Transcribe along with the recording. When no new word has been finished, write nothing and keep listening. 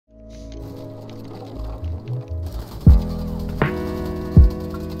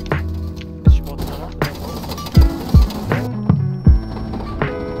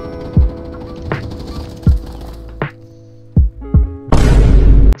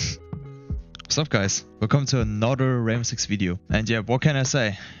What's up guys, welcome to another Rainbow Six video. And yeah, what can I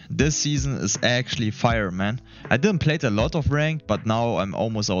say, this season is actually fire, man. I didn't play a lot of ranked, but now I'm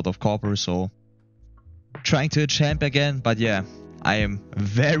almost out of copper, so trying to champ again. But yeah, I am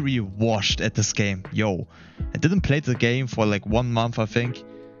very washed at this game. Yo, I didn't play the game for like 1 month, I think,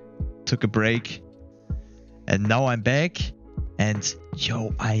 took a break, and now I'm back. And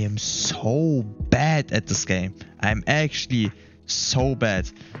yo, I am so bad at this game. I'm actually so bad,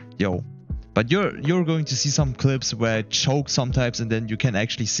 yo. But you're going to see some clips where I choke sometimes, and then you can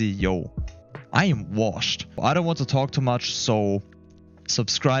actually see, yo, I am washed. I don't want to talk too much, so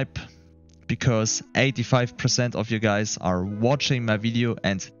subscribe, because 85% of you guys are watching my video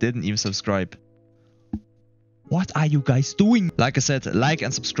and didn't even subscribe. What are you guys doing? Like I said, like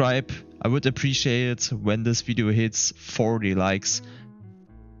and subscribe. I would appreciate it when this video hits 40 likes.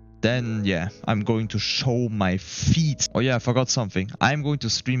 Then yeah, I'm going to show my feet. Oh yeah, I forgot something. I'm going to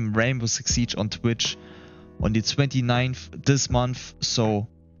stream Rainbow Six Siege on Twitch on the 29th this month. So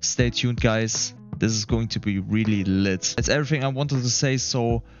stay tuned guys. This is going to be really lit. That's everything I wanted to say.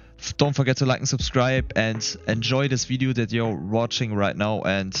 So don't forget to like and subscribe and enjoy this video that you're watching right now.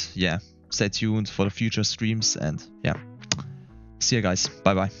 And yeah, stay tuned for the future streams. And yeah, see you guys.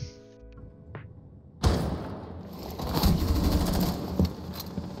 Bye bye.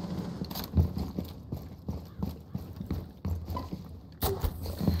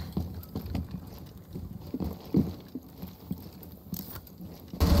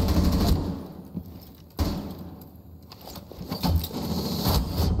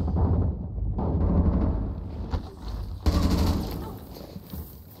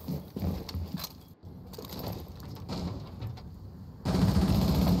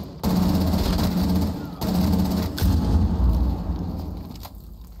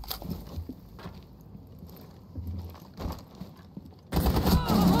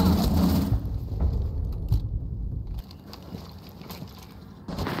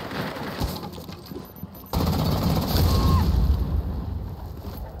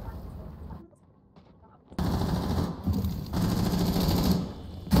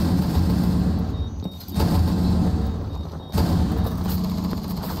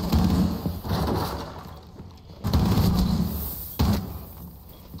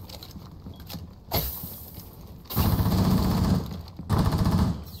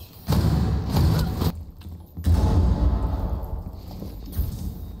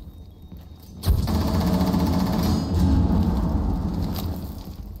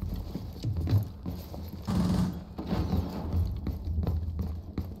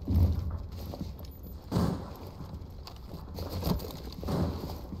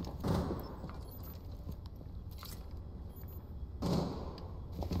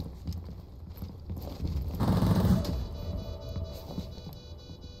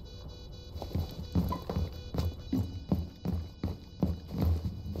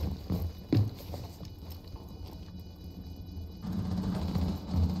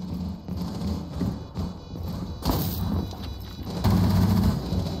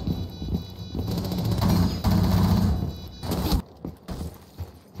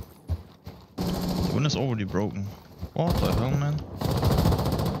 Is already broken. What the hell, man?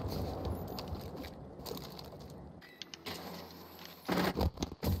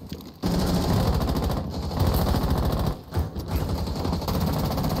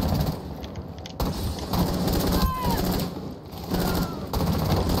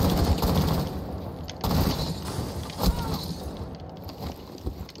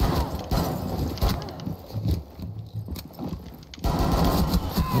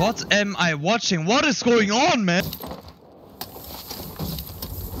 What am I watching? What is going on, man?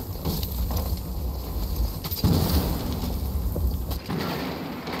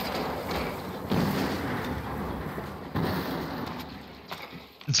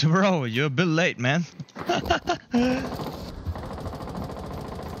 Bro, you're a bit late, man.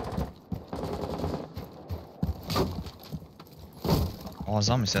 Oh,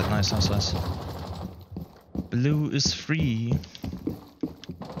 zombie set. Nice, nice, nice. Blue is free.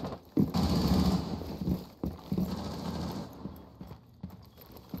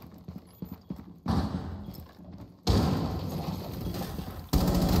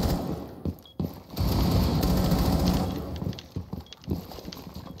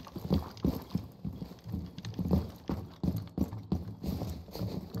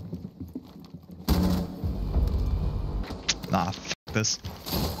 Nah, f this.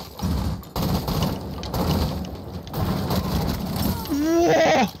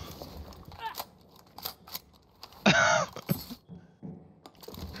 Whoa!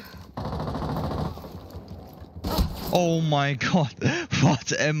 Oh my god,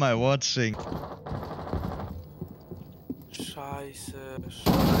 what am I watching? Scheiße,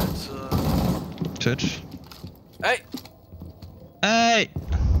 Scheiße. Twitch. Ey! Hey!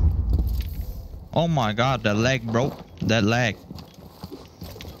 Oh my god, that lag, bro. That lag.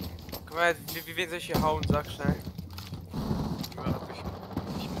 Guck mal, wie soll ich hier hauen? Sag schnell.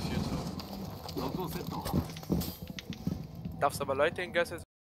 Ich muss jetzt auch. Darfst aber Leute in Gösse.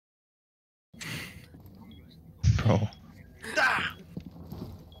 Bro. Da!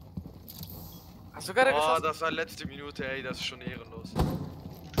 Hast du gerade Oh, geschossen? das war letzte Minute, ey, das ist schon ehrenlos.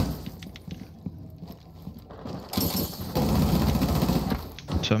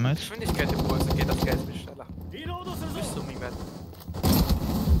 Termite. Geschwindigkeit im Puls, dann geht das Geld viel schneller. Bist du, Mimet?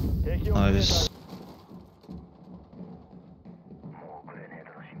 Nice.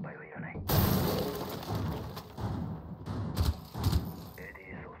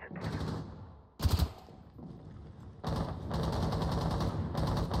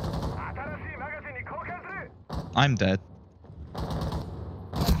 I'm dead.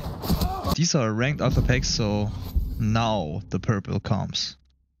 These are ranked alpha packs, so now the purple comes.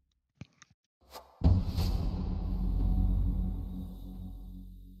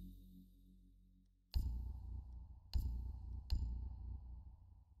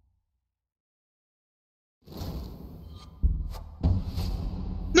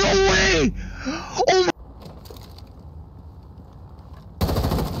 No way! Oh my!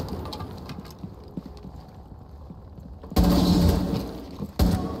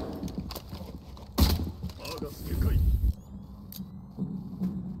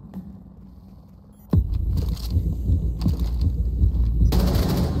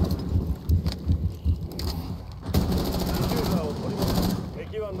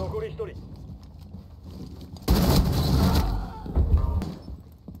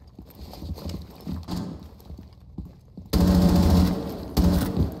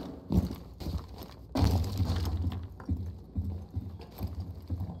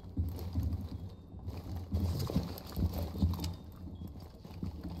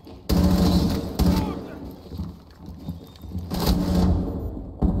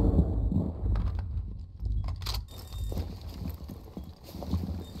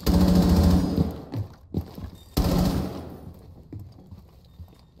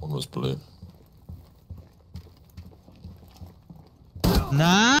 Almost blue.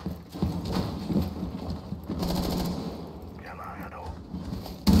 Nah.